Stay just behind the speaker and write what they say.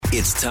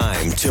It's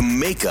time to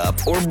make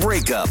up or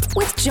break up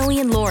with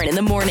Joey and Lauren in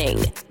the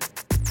morning.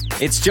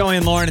 It's Joey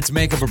and Lauren. It's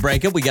Makeup or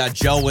Breakup. We got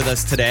Joe with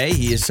us today.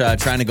 He is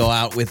trying to go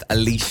out with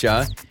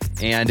Alicia.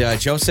 And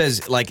Joe says,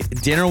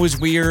 dinner was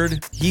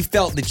weird. He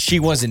felt that she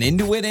wasn't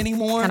into it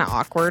anymore. Kind of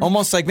awkward.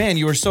 Almost like, man,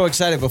 you were so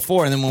excited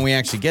before. And then when we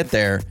actually get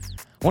there,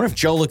 I wonder if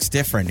Joe looks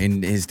different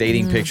in his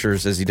dating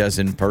pictures as he does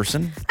in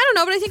person. I don't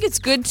know, but I think it's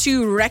good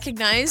to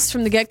recognize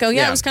from the get-go,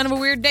 it was kind of a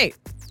weird date.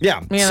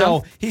 Yeah, You know?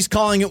 So he's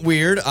calling it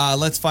weird.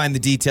 Let's find the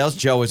details.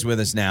 Joe is with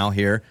us now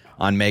here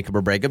on Makeup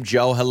or Breakup.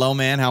 Joe, hello,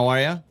 man. How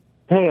are you?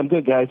 Hey, I'm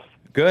good, guys.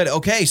 Good.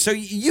 Okay, so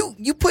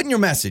you put in your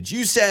message,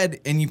 you said,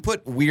 and you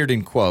put weird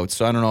in quotes,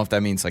 so I don't know if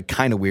that means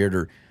kind of weird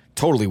or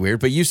totally weird,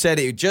 but you said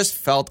it just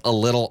felt a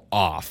little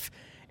off.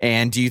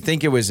 And do you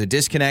think it was a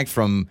disconnect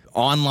from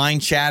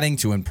online chatting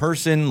to in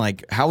person?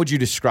 How would you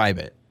describe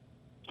it?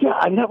 Yeah,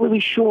 I'm not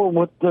really sure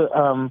what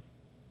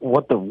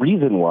the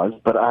reason was,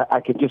 but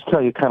I could just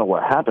tell you kind of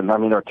what happened. I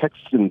mean, our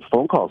texts and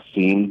phone calls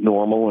seemed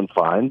normal and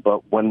fine,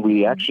 but when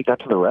we actually got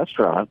to the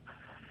restaurant,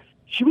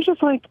 she was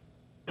just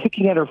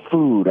picking at her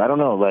food. I don't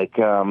know,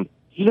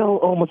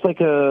 almost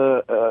like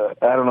I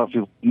don't know if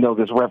you know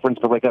this reference,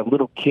 but like a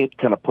little kid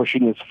kind of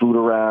pushing his food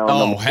around.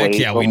 Oh, heck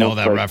yeah, we know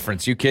that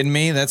reference. You kidding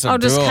me? That's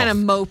just kind of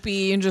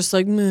mopey and just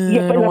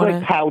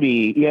yeah,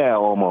 pouty, yeah,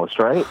 almost,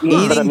 right?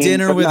 Eating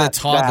dinner with a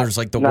toddler is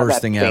the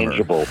worst thing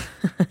tangible.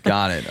 Ever.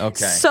 Got it,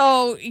 okay.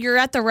 So you're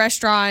at the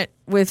restaurant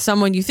with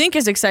someone you think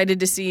is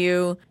excited to see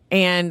you,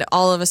 and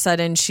all of a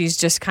sudden she's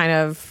just kind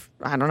of,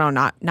 I don't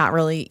know, not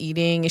really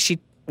eating. Is she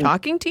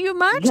talking to you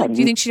much? Yeah, do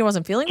you think she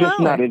wasn't feeling just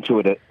well? Not into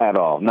it at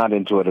all. Not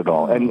into it at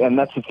all. And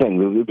that's the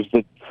thing. It was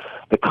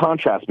the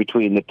contrast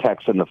between the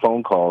texts and the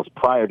phone calls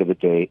prior to the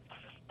date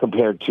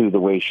compared to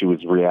the way she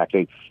was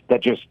reacting.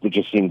 It just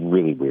seemed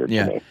really weird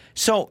to me.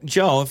 So,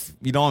 Joe, if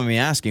you don't mind me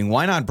asking,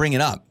 why not bring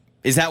it up?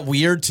 Is that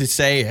weird to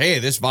say, hey,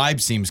 this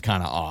vibe seems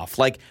kind of off?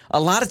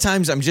 A lot of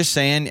times, I'm just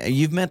saying,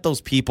 you've met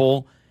those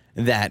people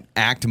that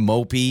act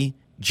mopey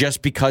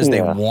just because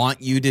they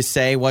want you to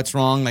say what's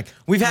wrong.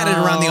 We've had it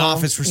around the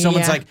office where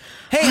someone's like,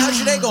 hey, how's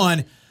your day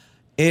going?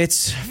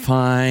 It's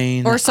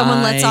fine. Or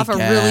someone lets off a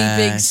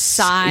really big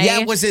sigh.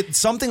 Yeah, was it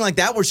something like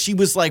that where she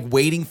was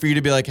waiting for you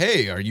to be like,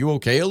 hey, are you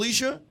okay,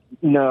 Alicia?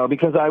 No,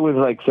 because I was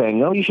saying,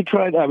 no, you should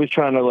try. I was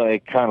trying to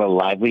kind of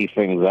lively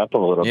things up a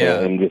little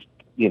bit and just,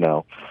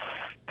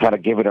 kind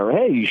of give it her,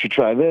 hey, you should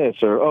try this.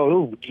 Or,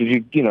 oh, did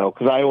you,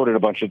 because I ordered a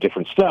bunch of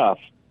different stuff.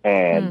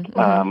 And,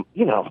 no,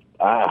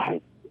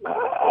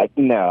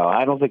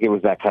 I don't think it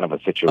was that kind of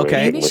a situation.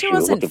 Okay. Maybe she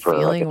wasn't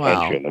feeling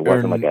well. It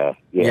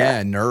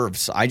wasn't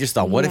nerves. I just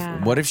thought,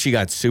 what if she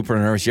got super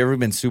nervous? You ever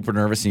been super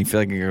nervous and you feel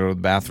like you go to the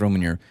bathroom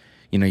and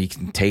you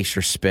can taste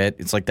your spit?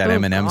 It's like that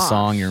Eminem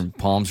song. Your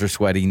palms are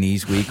sweaty,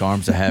 knees weak,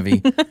 arms are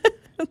heavy.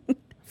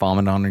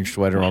 Vomit on your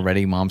sweater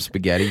already, mom's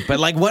spaghetti. But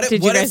what if...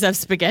 Did you guys have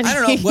spaghetti? I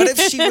don't know. What if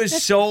she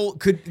was so...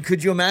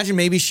 Could you imagine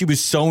maybe she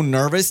was so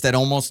nervous that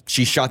almost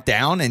she shut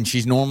down and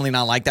she's normally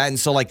not like that. And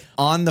so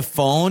on the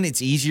phone,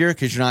 it's easier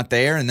because you're not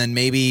there. And then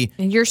maybe...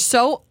 And you're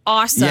so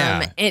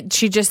awesome. Yeah.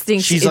 She just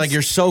thinks... She's like,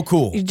 you're so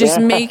cool. It just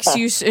makes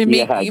you... It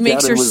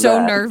makes her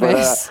so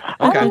nervous.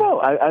 I don't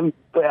know.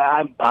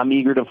 I'm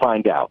eager to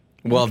find out.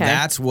 Well,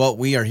 that's what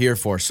we are here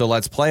for. So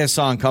let's play a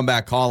song, come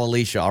back, call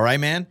Alicia. All right,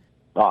 man?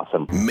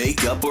 Awesome.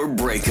 Make up or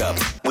break up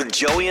with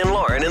Joey and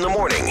Lauren in the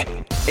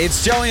morning.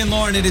 It's Joey and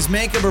Lauren. It is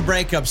Makeup or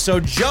Breakup. So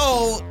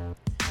Joe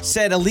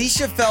said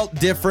Alicia felt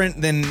different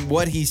than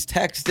what he's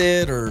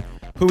texted or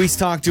who he's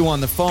talked to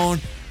on the phone.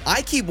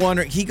 I keep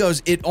wondering, he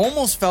goes, it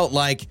almost felt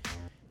like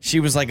she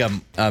was like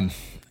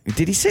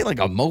did he say like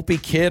a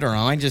mopey kid or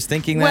am I just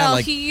thinking that? Well,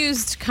 he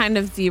used kind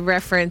of the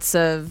reference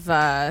of...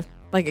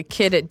 like a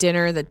kid at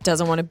dinner that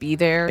doesn't want to be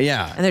there.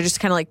 Yeah. And they're just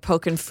kind of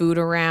poking food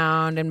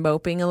around and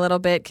moping a little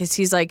bit because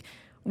he's like,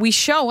 we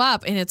show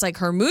up and it's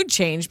her mood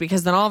changed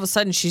because then all of a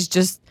sudden she's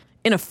just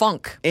in a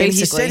funk, basically. And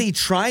he said he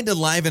tried to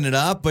liven it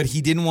up, but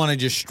he didn't want to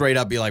just straight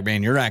up be like,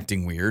 man, you're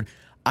acting weird.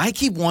 I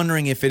keep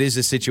wondering if it is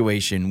a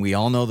situation, we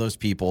all know those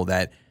people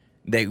that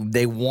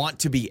they want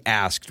to be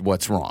asked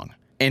what's wrong.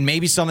 And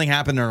maybe something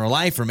happened in her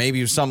life or maybe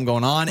there's something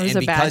going on. And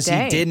because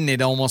he didn't,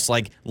 it almost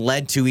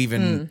led to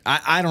even,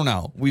 I don't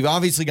know. We've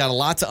obviously got a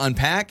lot to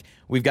unpack.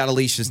 We've got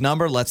Alicia's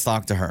number. Let's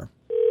talk to her.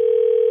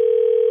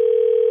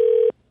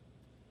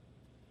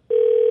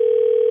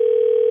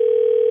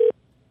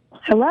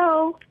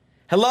 Hello.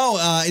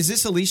 Hello. Is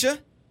this Alicia?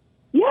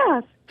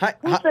 Yes. Hi.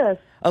 Who's this?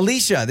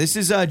 Alicia, this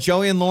is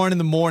Joey and Lauren in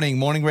the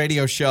morning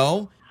radio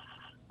show.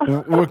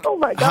 Oh,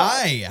 my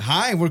God.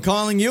 Hi. We're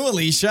calling you,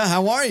 Alicia.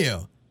 How are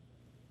you?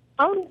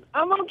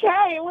 I'm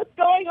okay. What's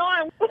going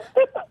on?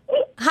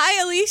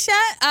 Hi,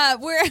 Alicia.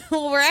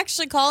 We're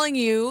actually calling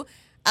you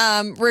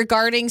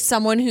regarding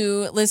someone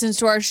who listens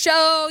to our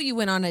show. You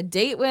went on a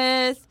date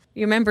with.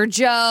 You remember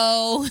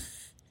Joe?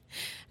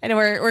 And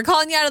we're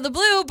calling you out of the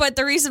blue, but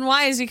the reason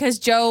why is because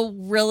Joe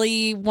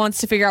really wants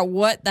to figure out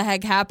what the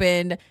heck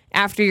happened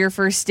after your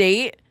first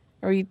date.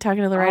 Are you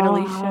talking to the right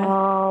Alicia?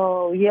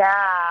 Oh,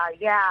 Oh,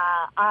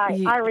 yeah.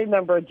 I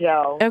remember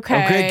Joe.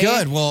 Okay. Okay,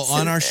 good. Well,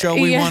 on our show,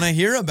 we yeah. want to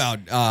hear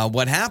about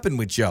what happened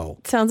with Joe.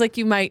 Sounds like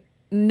you might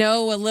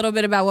know a little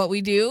bit about what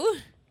we do.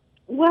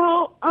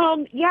 Well,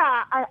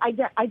 yeah,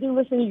 I do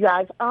listen to you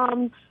guys.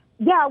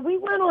 Yeah, we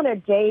went on a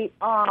date,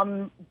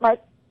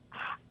 but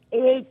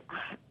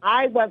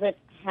I wasn't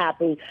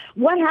happy.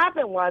 What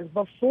happened was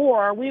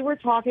before we were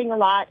talking a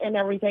lot and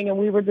everything, and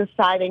we were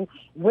deciding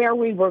where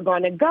we were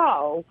going to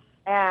go.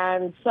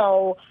 And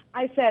so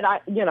I said,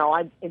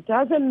 it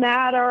doesn't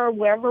matter.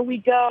 Wherever we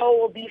go,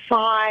 we'll be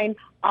fine.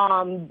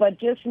 But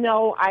just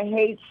know I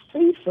hate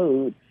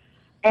seafood.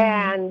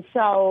 And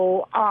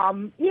so,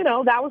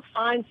 that was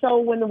fine. So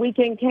when the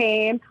weekend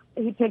came,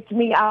 he picked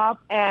me up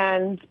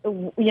and,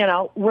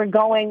 we're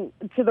going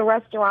to the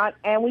restaurant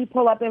and we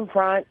pull up in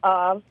front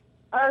of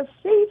a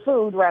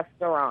seafood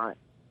restaurant.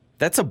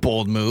 That's a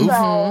bold move.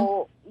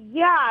 So,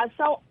 yeah.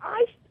 So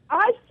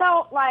I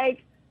felt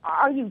like,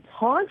 are you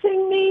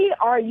taunting me?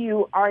 Are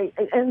you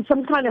in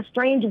some kind of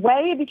strange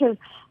way? Because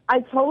I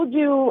told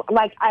you,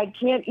 like, I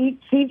can't eat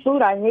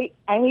seafood. I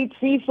hate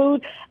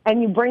seafood,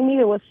 and you bring me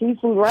to a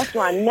seafood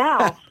restaurant.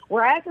 Now,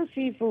 we're at the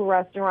seafood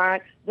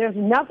restaurant. There's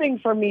nothing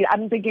for me.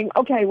 I'm thinking,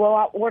 okay, well,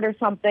 I'll order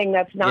something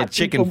that's not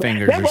chicken seafood.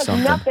 fingers there or was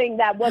something. nothing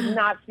that was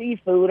not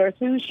seafood or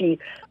sushi.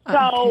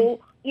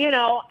 So,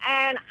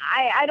 and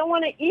I don't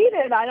want to eat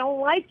it. I don't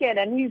like it.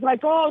 And he's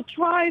like, oh,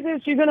 try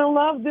this. You're going to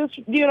love this,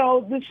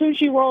 the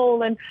sushi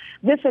roll and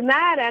this and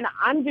that. And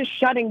I'm just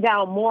shutting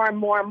down more and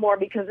more and more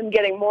because I'm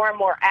getting more and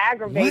more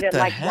aggravated. What the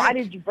Like, heck? why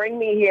did you bring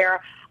me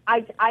here?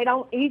 I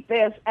don't eat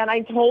this, and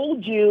I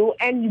told you,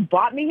 and you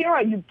brought me here.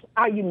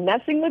 Are you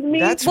messing with me?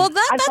 That's- Well,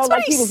 I that's felt what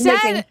like he he was said.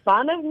 making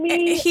fun of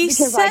me. He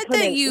because I said that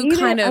couldn't you eat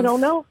kind it. of. I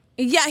don't know.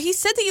 Yeah, he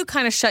said that you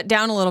kind of shut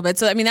down a little bit.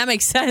 So, I mean, that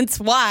makes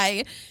sense.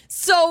 Why?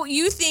 So,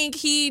 you think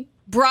he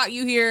brought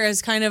you here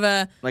as kind of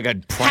a Like a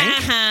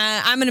prank?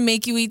 I'm going to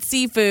make you eat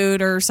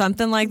seafood or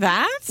something like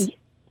that?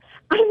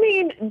 I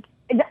mean,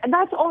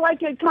 that's all I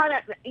could kind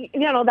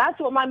of, that's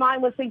what my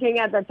mind was thinking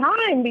at the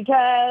time,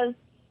 because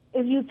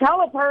if you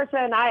tell a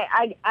person,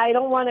 I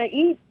don't want to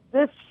eat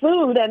this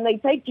food, and they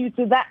take you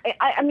to that,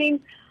 I mean,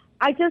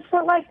 I just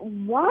felt like,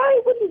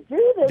 why would you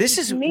do this? This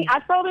is mean.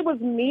 I felt it was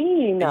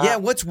mean. Yeah,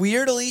 what's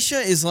weird, Alicia,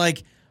 is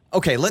like,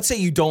 okay, let's say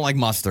you don't like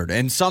mustard,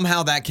 and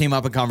somehow that came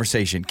up in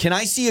conversation. Can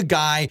I see a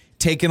guy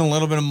taking a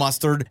little bit of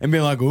mustard and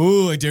being like,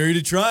 "Ooh, I dare you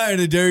to try it.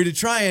 I dare you to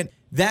try it."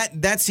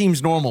 That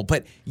seems normal.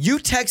 But you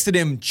texted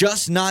him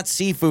just not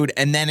seafood,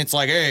 and then it's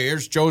like, "Hey,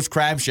 here's Joe's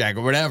Crab Shack"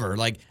 or whatever.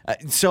 Like,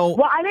 so.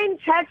 Well, I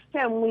didn't text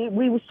him.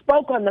 We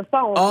spoke on the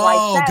phone. Oh,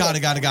 so I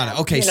said got it.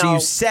 Okay, so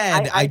you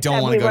said, I don't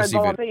said want to we go were to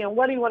seafood. going, and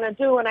what do you want to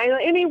do? And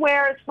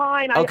anywhere, it's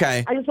fine.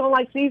 Okay. I just don't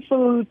like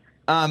seafood.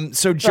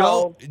 So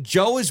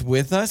Joe is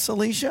with us,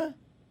 Alicia?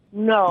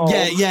 No.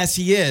 Yeah, yes,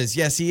 he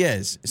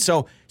is.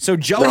 So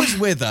Joe is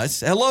with us.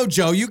 Hello,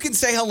 Joe. You can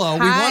say hello. We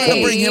wanted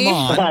to bring him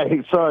on.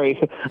 Hi,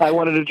 sorry. I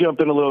wanted to jump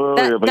in a little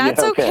earlier, but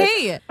that's yeah,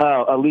 okay.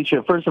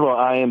 Alicia, first of all,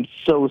 I am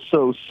so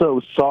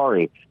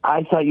sorry.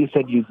 I thought you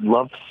said you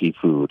loved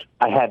seafood.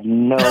 I had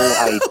no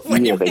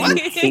idea that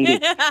you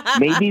hated.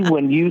 Maybe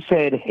when you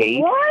said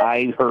hate, What?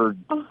 I heard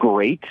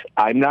great.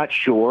 I'm not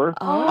sure.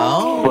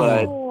 Oh.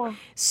 But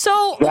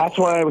So, that's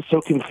why I was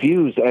so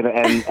confused, and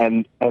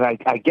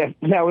I guess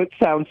now it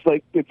sounds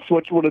like it's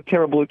what a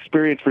terrible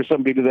experience for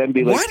somebody to then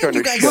be like Why trying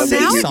didn't to you guys shove say it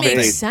in now your it something?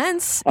 makes face.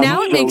 sense. I'm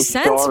Now it so makes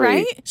sense, sorry.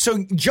 right?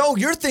 So, Joe,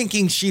 you're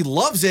thinking she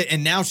loves it,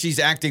 and now she's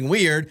acting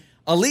weird.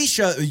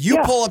 Alicia, you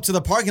Yeah. pull up to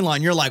the parking lot,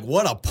 and you're like,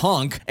 what a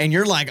punk. And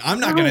you're like, I'm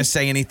not going to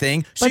say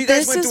anything. So But you guys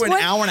this went is through an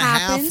what hour and a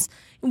happens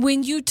half.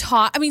 when you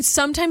talk. I mean,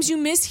 sometimes you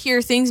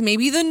mishear things.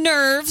 Maybe the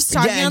nerves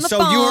talking Yeah, on and the so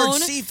phone. you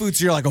heard seafood,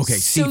 so you're like, okay,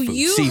 So seafood,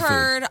 you seafood.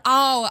 heard,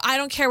 oh, I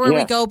don't care where we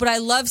Yeah. go, but I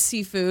love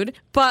seafood.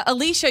 But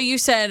Alicia, you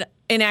said,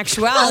 in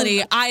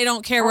actuality, I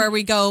don't care where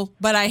we go,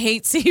 but I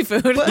hate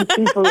seafood.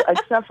 Seafood,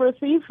 except for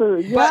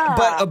seafood. Yeah.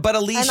 But And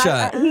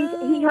Alicia,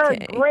 he heard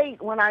Okay.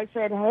 great when I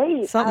said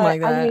hate. Something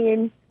like that. I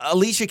mean,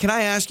 Alicia, can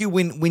I ask you,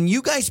 when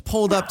you guys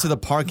pulled up to the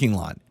parking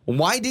lot,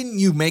 why didn't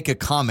you make a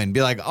comment,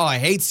 be like, oh, I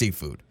hate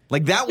seafood?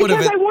 Like that would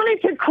because have I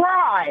wanted to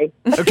cry.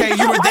 okay.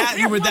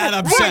 You were that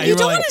upset. Yeah, you You were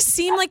don't like, want to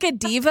seem like a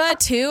diva,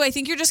 too. I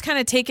think you're just kind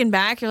of taken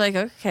back. You're like,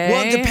 okay.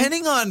 well,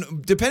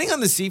 depending on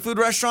the seafood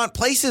restaurant,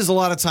 places a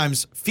lot of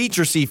times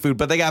feature seafood,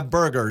 but they got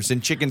burgers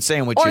and chicken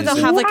sandwiches. Or they'll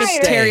and- have like a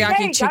Right, teriyaki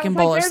steak. I chicken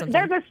was bowl like, or something.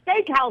 There's a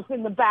steakhouse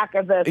in the back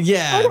of this.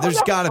 Yeah,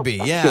 there's got to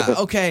be. Yeah,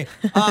 okay.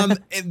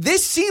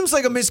 This seems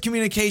like a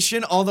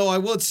miscommunication, although I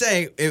would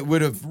say it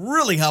would have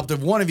really helped if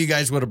one of you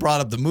guys would have brought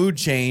up the mood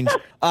change.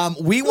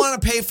 We want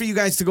to pay for you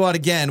guys to go out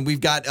again. We've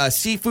got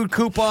seafood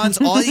coupons,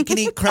 all you can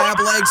eat crab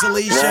legs,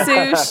 Alicia.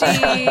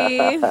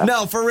 Sushi.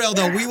 No, for real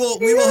though. We will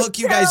hook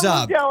you guys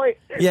up. Joey.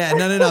 Yeah,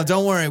 no.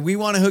 Don't worry. We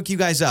want to hook you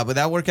guys up. Would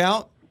that work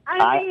out?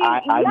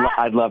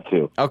 I'd love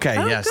to. Okay,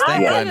 yes. good.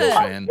 Thank I goodness,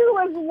 love man. to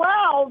as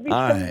well,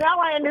 because right. now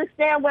I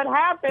understand what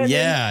happened.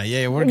 Yeah,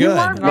 we're You good.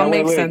 weren't That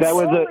makes Wait, sense. that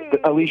was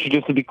Alicia,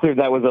 just to be clear,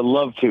 that was a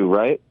love to,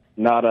 right?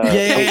 not a.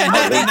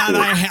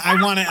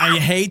 I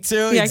hate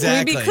to. Yeah,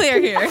 exactly. can we be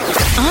clear here?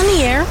 On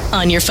the air,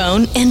 on your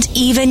phone, and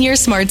even your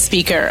smart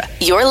speaker.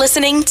 You're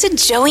listening to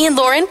Joey and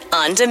Lauren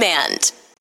on demand.